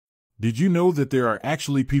Did you know that there are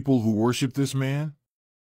actually people who worship this man?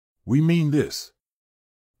 We mean this.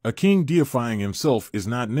 A king deifying himself is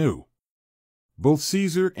not new. Both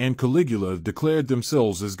Caesar and Caligula declared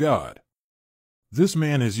themselves as God. This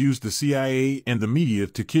man has used the CIA and the media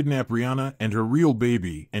to kidnap Rihanna and her real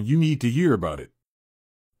baby, and you need to hear about it.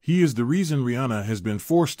 He is the reason Rihanna has been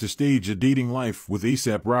forced to stage a dating life with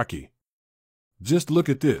A$AP Rocky. Just look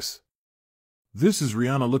at this. This is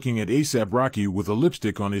Rihanna looking at A$AP Rocky with a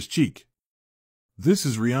lipstick on his cheek. This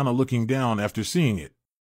is Rihanna looking down after seeing it.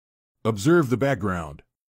 Observe the background.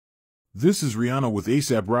 This is Rihanna with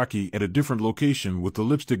A$AP Rocky at a different location with the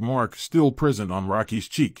lipstick mark still present on Rocky's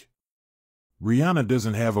cheek. Rihanna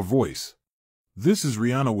doesn't have a voice. This is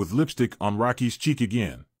Rihanna with lipstick on Rocky's cheek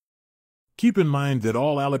again. Keep in mind that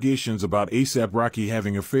all allegations about A$AP Rocky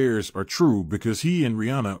having affairs are true because he and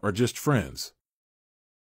Rihanna are just friends.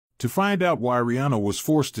 To find out why Rihanna was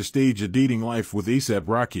forced to stage a dating life with A$AP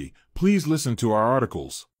Rocky, please listen to our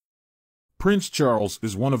articles. Prince Charles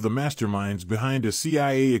is one of the masterminds behind a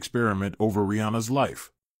CIA experiment over Rihanna's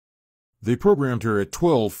life. They programmed her at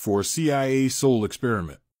 12 for a CIA soul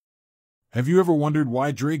experiment. Have you ever wondered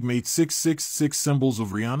why Drake made 666 symbols of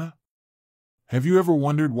Rihanna? Have you ever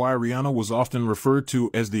wondered why Rihanna was often referred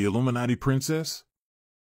to as the Illuminati princess?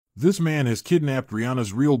 This man has kidnapped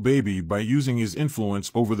Rihanna's real baby by using his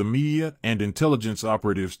influence over the media and intelligence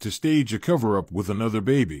operatives to stage a cover-up with another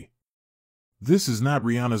baby. This is not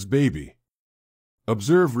Rihanna's baby.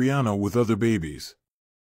 Observe Rihanna with other babies.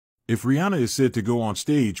 If Rihanna is said to go on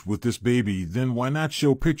stage with this baby, then why not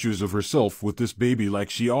show pictures of herself with this baby like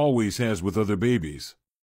she always has with other babies?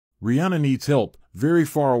 Rihanna needs help, very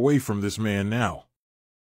far away from this man now.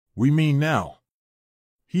 We mean now.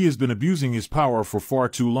 He has been abusing his power for far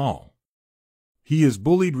too long. He has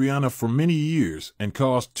bullied Rihanna for many years and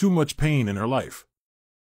caused too much pain in her life.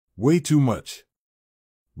 Way too much.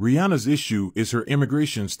 Rihanna's issue is her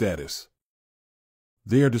immigration status.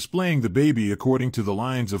 They are displaying the baby according to the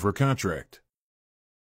lines of her contract.